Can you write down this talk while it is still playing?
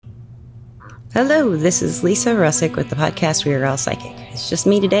Hello, this is Lisa Russick with the podcast We Are All Psychic. It's just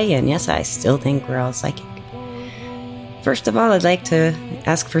me today, and yes, I still think we're all psychic. First of all, I'd like to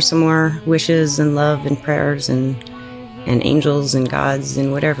ask for some more wishes and love and prayers and angels and gods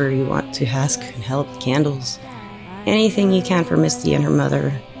and whatever you want to ask and help, candles, anything you can for Misty and her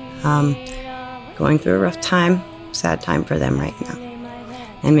mother. Going through a rough time, sad time for them right now.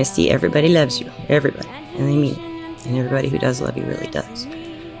 And Misty, everybody loves you, everybody, and they mean it. And everybody who does love you really does,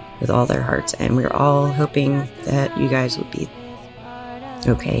 with all their hearts. And we're all hoping that you guys will be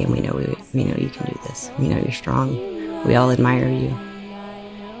okay. And we know you can do this. We know you're strong. We all admire you.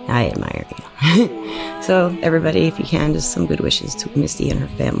 I admire you. So everybody, if you can, just some good wishes to Misty and her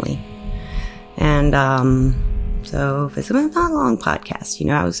family. And so it's not a long podcast.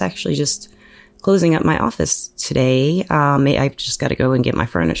 I was actually just closing up my office today. I've just got to go and get my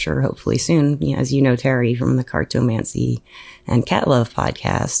furniture hopefully soon. As you know, Terry from the Cartomancy and Cat Love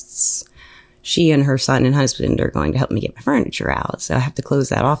podcasts, she and her son and husband are going to help me get my furniture out. So I have to close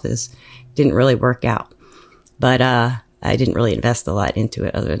that office. Didn't really work out. But I didn't really invest a lot into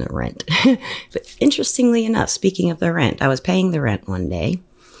it other than rent. But interestingly enough, speaking of the rent, I was paying the rent one day.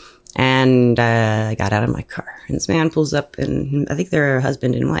 And I got out of my car, and this man pulls up, and I think they're a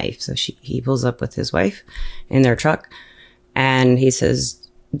husband and wife. So he pulls up with his wife in their truck, and he says,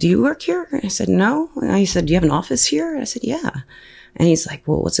 "Do you work here?" And I said, "No." And he said, "Do you have an office here?" And I said, "Yeah." And he's like,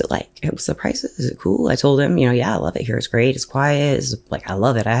 "Well, what's it like? What's the prices? Is it cool?" I told him, "Yeah, I love it here. It's great. It's quiet. It's like, I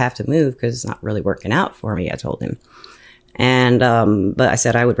love it. I have to move because it's not really working out for me," I told him. And, but I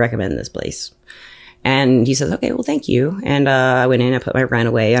said I would recommend this place. And he says, "Okay, well, thank you." And I went in, I put my rent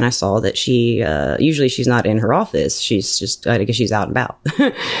away, and I saw that she, usually she's not in her office. She's just, I guess she's out and about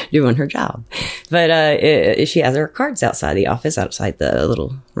doing her job. But she has her cards outside the office, outside the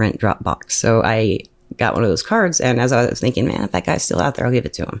little rent drop box. So I got one of those cards, and as I was thinking, man, if that guy's still out there, I'll give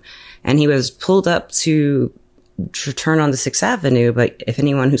it to him. And he was pulled up to turn on the 6th Avenue, but if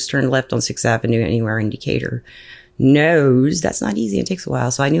anyone who's turned left on 6th Avenue anywhere in Decatur knows that's not easy. It takes a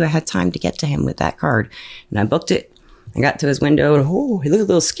while. So I knew I had time to get to him with that card. And I booked it. I got to his window, and he looked a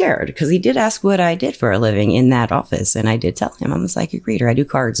little scared because he did ask what I did for a living in that office. And I did tell him I'm a psychic reader. I do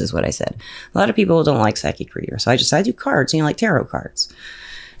cards is what I said. A lot of people don't like psychic reader. So I do cards, like tarot cards.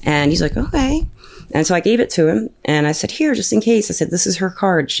 And he's like, "Okay." And so I gave it to him, and I said, "Here, just in case." I said, "This is her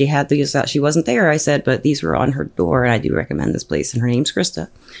card. She had these out. She wasn't there." I said, "But these were on her door, and I do recommend this place. And her name's Krista."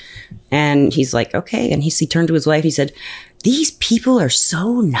 And he's like, "Okay." And he turned to his wife. He said, "These people are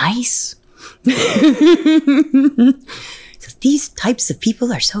so nice." So these types of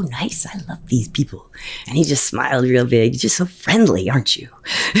people are so nice. I love these people. And he just smiled real big. "You're just so friendly, aren't you?"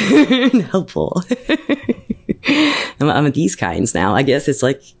 And helpful. I'm these kinds now. I guess it's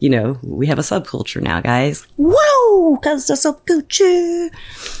like, we have a subculture now, guys. Whoa! Cause the subculture.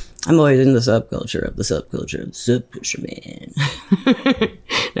 I'm always in the subculture of the subculture of the subculture, man.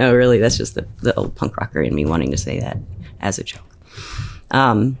 No, really, that's just the old punk rocker in me wanting to say that as a joke.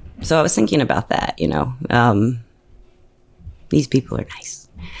 So I was thinking about that, these people are nice.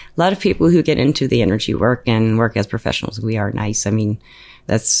 A lot of people who get into the energy work and work as professionals, we are nice. I mean,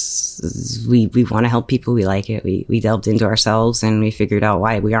 we want to help people. We like it. We delved into ourselves, and we figured out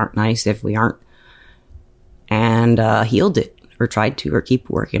why we aren't nice if we aren't, and healed it, or tried to, or keep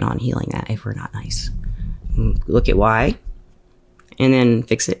working on healing that if we're not nice. Look at why, and then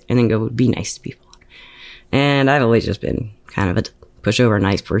fix it, and then go be nice to people. And I've always just been kind of a pushover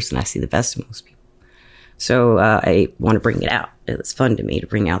nice person. I see the best in most people. So I want to bring it out. It's fun to me to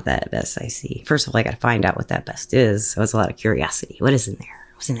bring out that best I see. First of all, I got to find out what that best is. So it's a lot of curiosity. What is in there?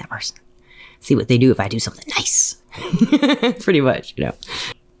 What's in that person? See what they do if I do something nice. Pretty much,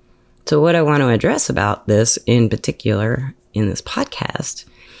 So what I want to address about this in particular in this podcast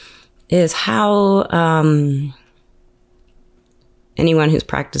is how anyone who's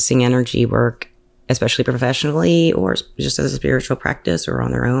practicing energy work, especially professionally or just as a spiritual practice or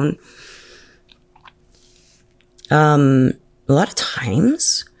on their own, a lot of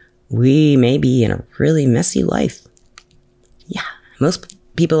times we may be in a really messy life. Yeah. Most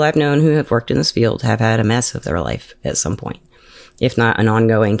people I've known who have worked in this field have had a mess of their life at some point, if not an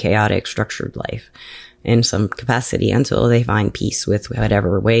ongoing, chaotic, structured life in some capacity until they find peace with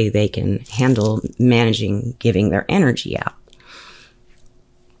whatever way they can handle managing giving their energy out.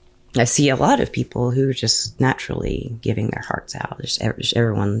 I see a lot of people who are just naturally giving their hearts out. Just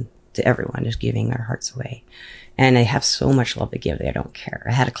everyone, just giving their hearts away. And they have so much love to give, they don't care.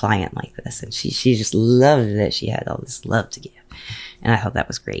 I had a client like this, and she just loved that she had all this love to give. And I thought that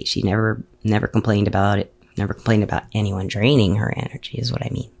was great. She never complained about it, never complained about anyone draining her energy, is what I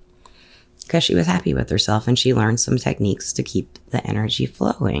mean. because she was happy with herself and she learned some techniques to keep the energy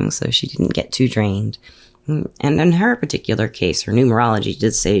flowing so she didn't get too drained. And in her particular case, her numerology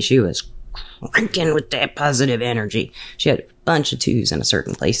did say she was cranking with that positive energy. She had a bunch of 2s in a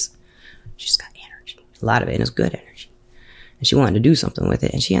certain place. She's got energy. A lot of it is good energy. And she wanted to do something with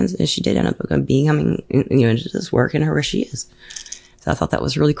it. And she did end up becoming, just working her where she is. So I thought that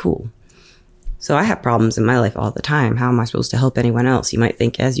was really cool. So I have problems in my life all the time. How am I supposed to help anyone else? You might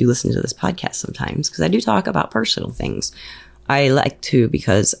think as you listen to this podcast sometimes, because I do talk about personal things. I like to,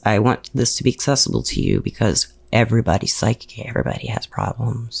 because I want this to be accessible to you, because everybody's psychic. Everybody has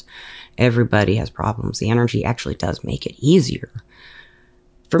problems. Everybody has problems. The energy actually does make it easier.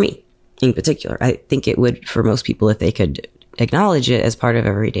 For me, in particular, I think it would for most people if they could acknowledge it as part of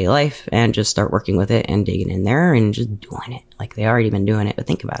everyday life and just start working with it and digging in there and just doing it. Like they already been doing it, but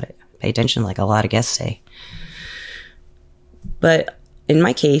think about it. Pay attention, like a lot of guests say. But in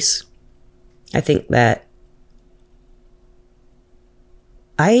my case, I think that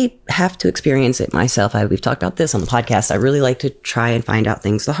I have to experience it myself. We've talked about this on the podcast. I really like to try and find out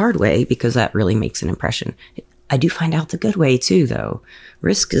things the hard way because that really makes an impression. I do find out the good way too, though.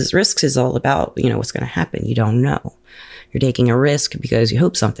 Risks is all about, what's going to happen. You don't know. You're taking a risk because you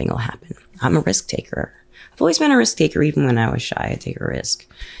hope something will happen. I'm a risk taker. I've always been a risk taker. Even when I was shy, I'd take a risk.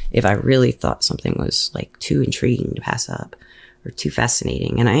 If I really thought something was like too intriguing to pass up or too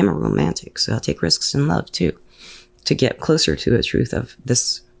fascinating. And I am a romantic, so I'll take risks in love too, to get closer to the truth of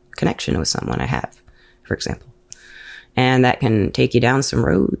this connection with someone I have, for example. And that can take you down some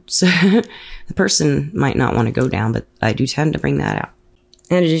roads the person might not want to go down, but I do tend to bring that out.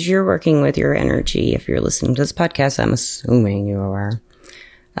 And as you're working with your energy, if you're listening to this podcast, I'm assuming you are,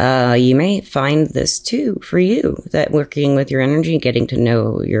 you may find this too for you, that working with your energy, getting to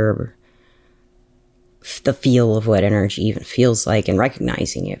know the feel of what energy even feels like and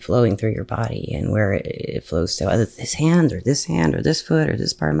recognizing it flowing through your body and where it flows to, either this hand or this foot or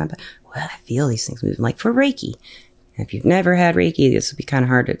this part of my body. Well, I feel these things moving, like for Reiki. If you've never had Reiki, this would be kind of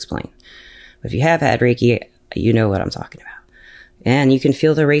hard to explain. But if you have had Reiki, you know what I'm talking about. And you can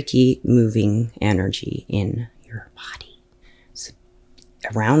feel the Reiki moving energy in your body, so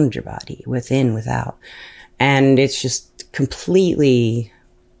around your body, within, without. And it's just completely,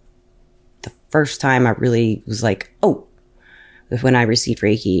 the first time I really was like, oh, when I received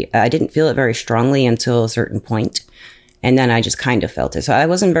Reiki, I didn't feel it very strongly until a certain point. And then I just kind of felt it. So I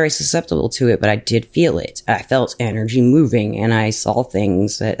wasn't very susceptible to it, but I did feel it. I felt energy moving and I saw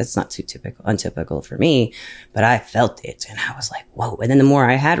things that it's not too untypical for me, but I felt it. And I was like, whoa. And then the more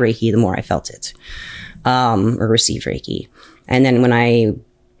I had Reiki, the more I felt it, or received Reiki. And then when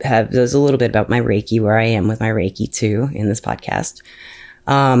there's a little bit about my Reiki, where I am with my Reiki too in this podcast.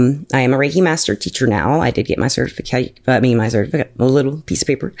 I am a Reiki master teacher now. I did get my certificate, a little piece of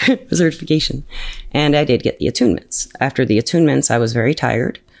paper, certification. And I did get the attunements. After the attunements, I was very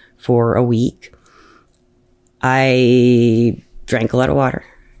tired for a week. I drank a lot of water,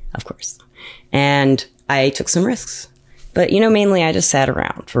 of course. And I took some risks. But, mainly I just sat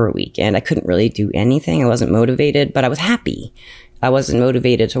around for a week and I couldn't really do anything. I wasn't motivated, but I was happy. I wasn't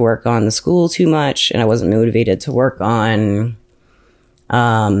motivated to work on the school too much, and I wasn't motivated to work on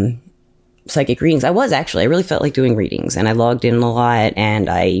psychic readings. I really felt like doing readings, and I logged in a lot, and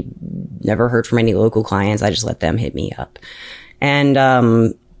I never heard from any local clients. I just let them hit me up. And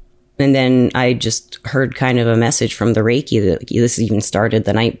then I just heard kind of a message from the Reiki that this even started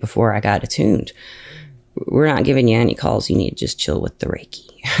the night before I got attuned. We're not giving you any calls. You need to just chill with the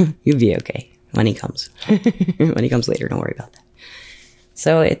Reiki. You'll be okay when he comes. When he comes later, don't worry about that.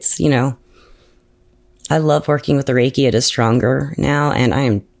 So it's, I love working with the Reiki. It is stronger now, and I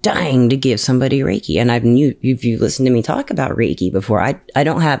am dying to give somebody Reiki. And if you listened to me talk about Reiki before,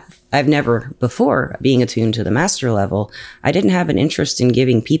 I've never, before being attuned to the master level, I didn't have an interest in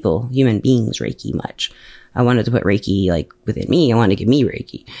giving people, human beings, Reiki much. I wanted to put Reiki within me. I wanted to give me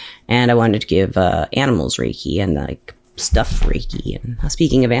Reiki, and I wanted to give animals Reiki and stuff Reiki. And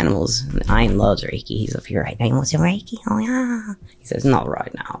speaking of animals, Ian loves Reiki. He's up here right now. He wants some Reiki. Oh yeah. He says, not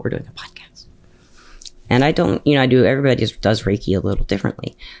right now. We're doing a podcast. And I don't, everybody does Reiki a little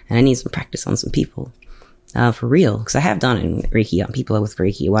differently. And I need some practice on some people, for real. Because I have done Reiki on people with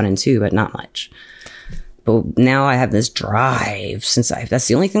Reiki 1 and 2, but not much. But now I have this drive that's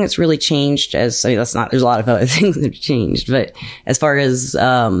the only thing that's really changed. There's a lot of other things that have changed. But as far as,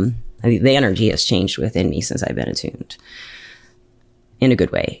 the energy has changed within me since I've been attuned in a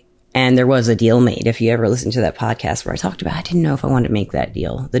good way. And there was a deal made. If you ever listened to that podcast where I talked about, I didn't know if I wanted to make that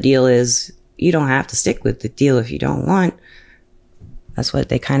deal. The deal is, you don't have to stick with the deal if you don't want. That's what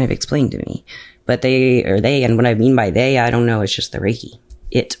they kind of explained to me. But and what I mean by they, I don't know. It's just the Reiki.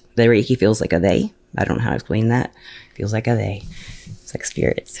 The Reiki feels like a they. I don't know how to explain that. It feels like a they. It's like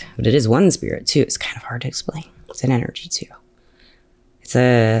spirits. But it is one spirit, too. It's kind of hard to explain. It's an energy, too. It's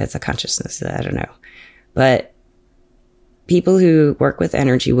a consciousness. I don't know. But people who work with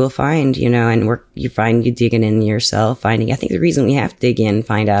energy will find, you digging in yourself, I think the reason we have to dig in,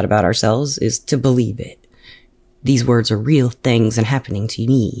 find out about ourselves is to believe it. These words are real things and happening to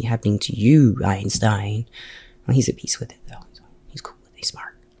me, happening to you, Einstein. Well, he's at peace with it, though. So he's cool with it. He's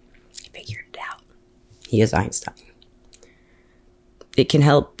smart. He figured it out. He is Einstein. It can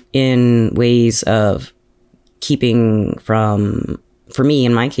help in ways of keeping from, for me,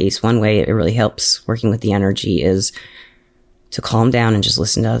 in my case, one way it really helps working with the energy is to calm down and just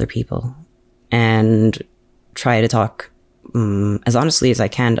listen to other people and try to talk as honestly as I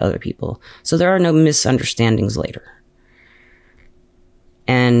can to other people, so there are no misunderstandings later.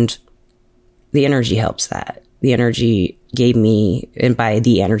 And the energy helps that. The energy gave me, and by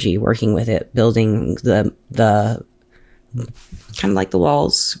the energy, working with it, building the kind of like the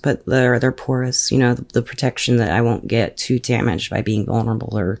walls, but they're porous, the protection that I won't get too damaged by being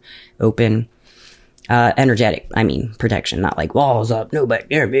vulnerable or open. Energetic, protection, not like walls up, nobody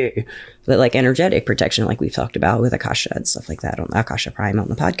near me, but like energetic protection, like we've talked about with Akasha and stuff like that on Akasha Prime on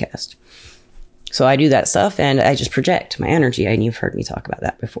the podcast. So I do that stuff and I just project my energy. And you've heard me talk about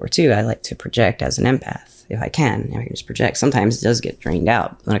that before too. I like to project as an empath if I can. I can just project. Sometimes it does get drained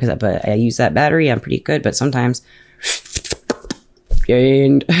out, but I use that battery. I'm pretty good, but sometimes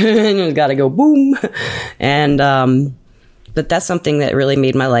and it's got to go boom. And but that's something that really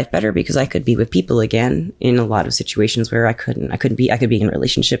made my life better because I could be with people again in a lot of situations where I could be in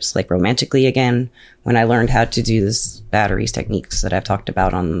relationships like romantically again when I learned how to do this batteries techniques that I've talked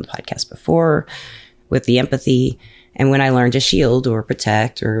about on the podcast before with the empathy. And when I learned to shield or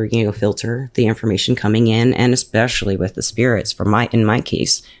protect or, filter the information coming in, and especially with the spirits in my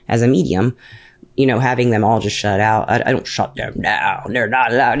case as a medium, having them all just shut out. I don't shut them down. They're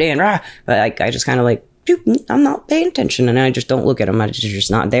not allowed in. But I just kind of like, I'm not paying attention and I just don't look at them. I'm just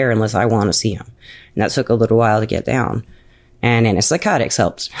not there unless I want to see them. And that took a little while to get down. And antipsychotics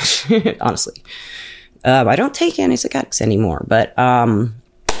helps, honestly. I don't take antipsychotics anymore, but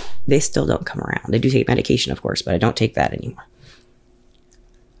they still don't come around. They do take medication, of course, but I don't take that anymore.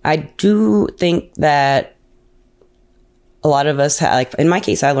 I do think that a lot of us, in my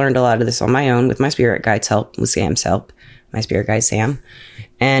case, I learned a lot of this on my own with my spirit guide's help, with Sam's help, my spirit guide, Sam.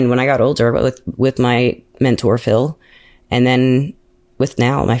 And when I got older, with my mentor, Phil, and then with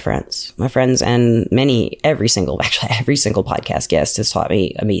now my friends and every single podcast guest has taught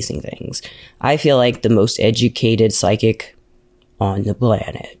me amazing things. I feel like the most educated psychic on the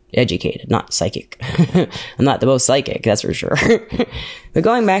planet. Educated, not psychic. I'm not the most psychic, that's for sure. But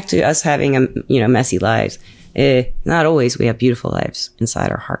going back to us having messy lives, not always. We have beautiful lives inside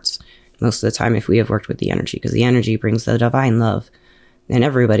our hearts. Most of the time, if we have worked with the energy, because the energy brings the divine love. And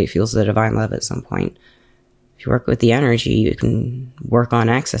everybody feels the divine love at some point. If you work with the energy, you can work on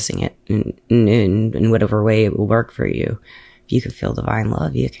accessing it in whatever way it will work for you. If you can feel divine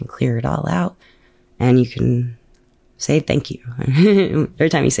love, you can clear it all out. And you can say thank you. Every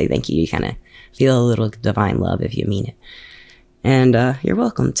time you say thank you, you kind of feel a little divine love if you mean it. And you're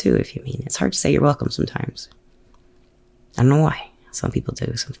welcome, too, if you mean it. It's hard to say you're welcome sometimes. I don't know why. Some people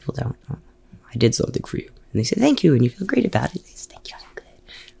do, some people don't. I did something for you. And they say thank you, and you feel great about it. They say thank you.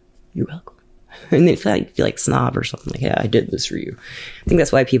 You're welcome. And they feel like snob or something like, yeah, I did this for you. I think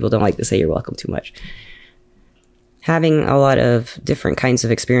that's why people don't like to say you're welcome too much. Having a lot of different kinds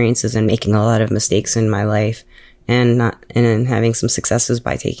of experiences and making a lot of mistakes in my life and having some successes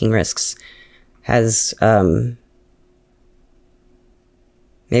by taking risks has made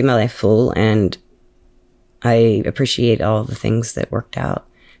my life full, and I appreciate all the things that worked out.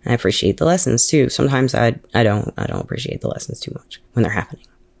 And I appreciate the lessons too. Sometimes I don't appreciate the lessons too much when they're happening.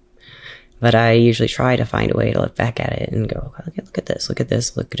 But I usually try to find a way to look back at it and go, look at this, look at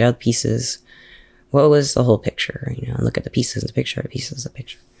all the pieces. What was the whole picture? Look at the pieces of the picture,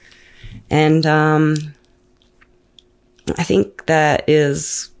 And I think that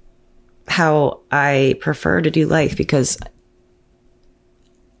is how I prefer to do life, because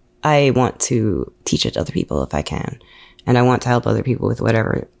I want to teach it to other people if I can. And I want to help other people with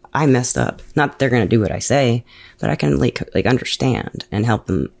whatever I messed up. Not that they're going to do what I say, but I can like understand and help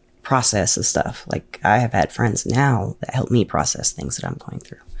them process the stuff. Like, I have had friends now that help me process things that I'm going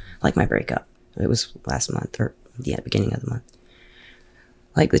through, like my breakup. It was last month, or beginning of the month.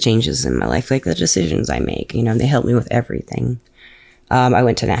 Like the changes in my life, like the decisions I make, they help me with everything. I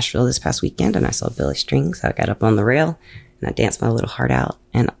went to Nashville this past weekend and I saw Billy Strings. I got up on the rail and I danced my little heart out,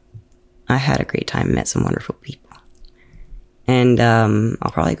 and I had a great time, met some wonderful people. And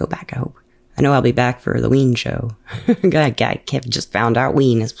I'll probably go back, I hope. I know I'll be back for the Ween show. Kev just found out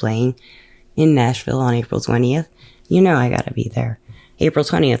Ween is playing in Nashville on April 20th. You know I gotta be there. April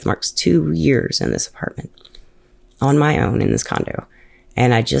 20th marks 2 years in this apartment. On my own in this condo.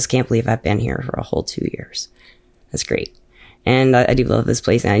 And I just can't believe I've been here for a whole 2 years. That's great. And I do love this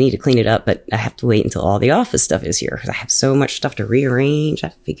place, and I need to clean it up, but I have to wait until all the office stuff is here, because I have so much stuff to rearrange. I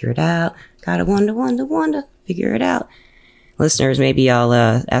have to figure it out. Gotta wonder, figure it out. Listeners, maybe I'll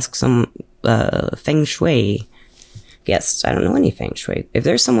ask some Feng Shui guests. I don't know any Feng Shui. If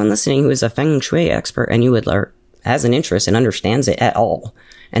there's someone listening who is a Feng Shui expert and you would has an interest and understands it at all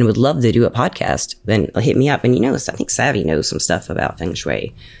and would love to do a podcast, then hit me up. And I think Savvy knows some stuff about Feng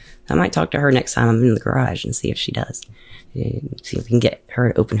Shui. I might talk to her next time I'm in the garage and see if she does. See if we can get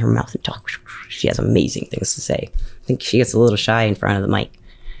her to open her mouth and talk. She has amazing things to say. I think she gets a little shy in front of the mic.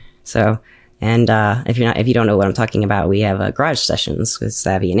 So, and if you don't know what I'm talking about, we have garage sessions with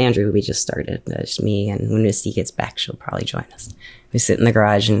Savvy and Andrew. We just started. Just me, and when Misty gets back, she'll probably join us. We sit in the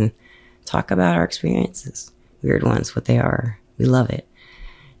garage and talk about our experiences, weird ones, what they are. We love it.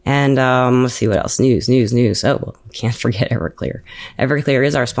 And let's see what else. News. Oh, well, can't forget Everclear. Everclear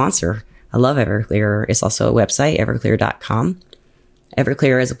is our sponsor. I love Everclear. It's also a website, everclear.com.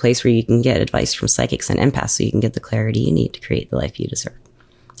 Everclear is a place where you can get advice from psychics and empaths so you can get the clarity you need to create the life you deserve.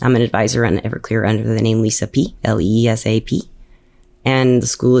 I'm an advisor on Everclear under the name Lisa P, Leesap. And the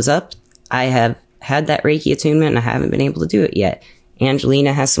school is up. I have had that Reiki attunement and I haven't been able to do it yet.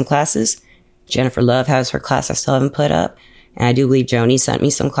 Angelina has some classes. Jennifer Love has her class I still haven't put up. And I do believe Joni sent me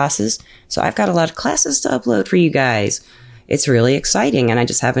some classes. So I've got a lot of classes to upload for you guys. It's really exciting, and I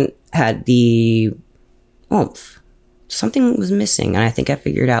just haven't had the oomph. Something was missing, and I think I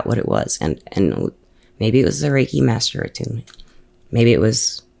figured out what it was. And maybe it was the Reiki Master attunement. Maybe it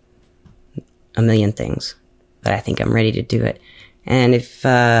was a million things. But I think I'm ready to do it. And if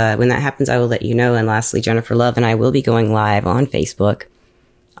when that happens, I will let you know. And lastly, Jennifer Love and I will be going live on Facebook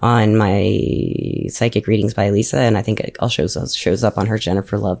on my Psychic Readings by Lisa, and I think it all shows up on her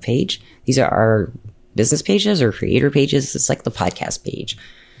Jennifer Love page. These are our business pages or creator pages. It's like the podcast page.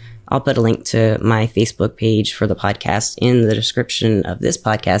 I'll put a link to my Facebook page for the podcast in the description of this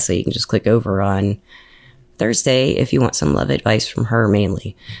podcast, so you can just click over on Thursday if you want some love advice from her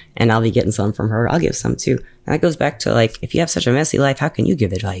mainly. And I'll be getting some from her. I'll give some too. And that goes back to if you have such a messy life, how can you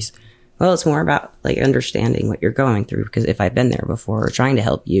give advice? Well, it's more about understanding what you're going through, because if I've been there before or trying to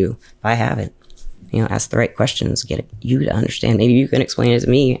help you, if I haven't, ask the right questions, get you to understand. Maybe you can explain it to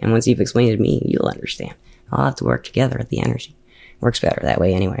me, and once you've explained it to me, you'll understand. I'll have to work together at the energy. Works better that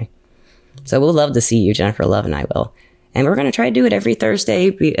way anyway. So we'll love to see you, Jennifer Love and I will. And we're going to try to do it every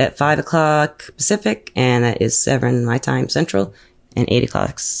Thursday at 5 o'clock Pacific, and that is 7 my time Central, and 8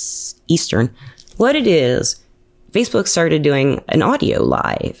 o'clock Eastern. What it is, Facebook started doing an audio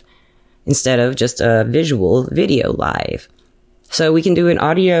live instead of just a visual video live. So we can do an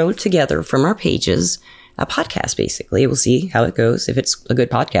audio together from our pages, a podcast basically. We'll see how it goes. If it's a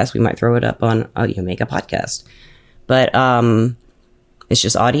good podcast, we might throw it up on Make a Podcast. But it's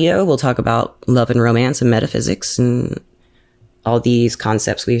just audio. We'll talk about love and romance and metaphysics and all these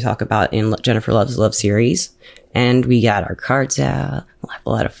concepts we talk about in Jennifer Love's Love series. And we got our cards out. We'll have a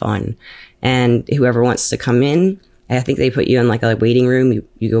lot of fun. And whoever wants to come in, I think they put you in a waiting room.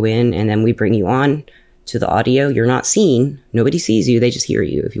 You go in, and then we bring you on to the audio. You're not seen. Nobody sees you. They just hear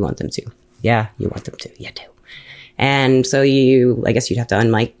you if you want them to. Yeah, you want them to. Yeah, too. And so I guess you'd have to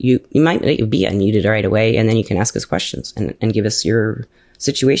unmic. You might be unmuted right away, and then you can ask us questions and give us your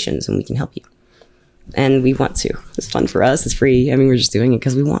situations, and we can help you. And we want to. It's fun for us. It's free. I mean, we're just doing it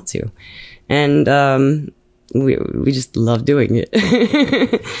because we want to. And we just love doing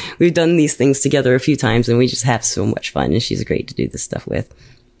it. We've done these things together a few times, and we just have so much fun, and she's great to do this stuff with.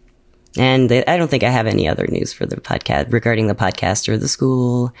 And I don't think I have any other news for the podcast regarding the podcast or the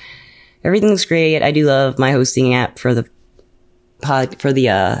school. Everything's great. I do love my hosting app for the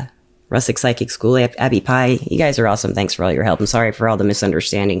Rustic Psychic School, Abby Pie. You guys are awesome. Thanks for all your help. I'm sorry for all the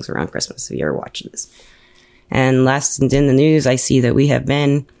misunderstandings around Christmas if you're watching this. And last in the news, I see that we have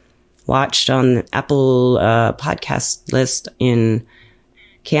been watched on the Apple podcast list in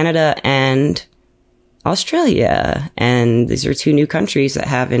Canada and Australia. And these are 2 new countries that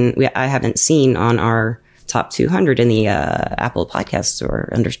I haven't seen on our top 200 in the Apple Podcast Store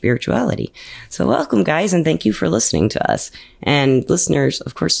under spirituality. So welcome, guys, and thank you for listening to us. And listeners,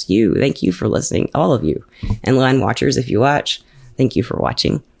 of course, thank you for listening, all of you. And line watchers, if you watch, thank you for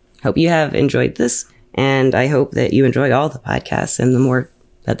watching. Hope you have enjoyed this, and I hope that you enjoy all the podcasts and the more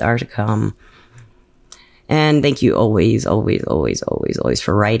that are to come. And thank you always, always, always, always, always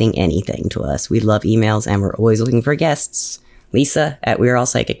for writing anything to us. We love emails, and we're always looking for guests. Lisa at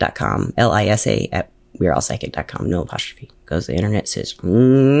weareallpsychic.com. Lisa at weareallpsychic.com. No apostrophe. Goes to the internet, says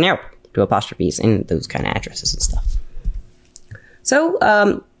no to apostrophes and those kind of addresses and stuff. So,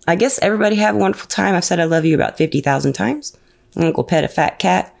 I guess everybody have a wonderful time. I've said I love you about 50,000 times. I'm gonna go pet a fat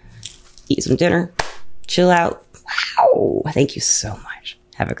cat, eat some dinner, chill out. Wow. Thank you so much.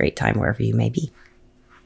 Have a great time wherever you may be.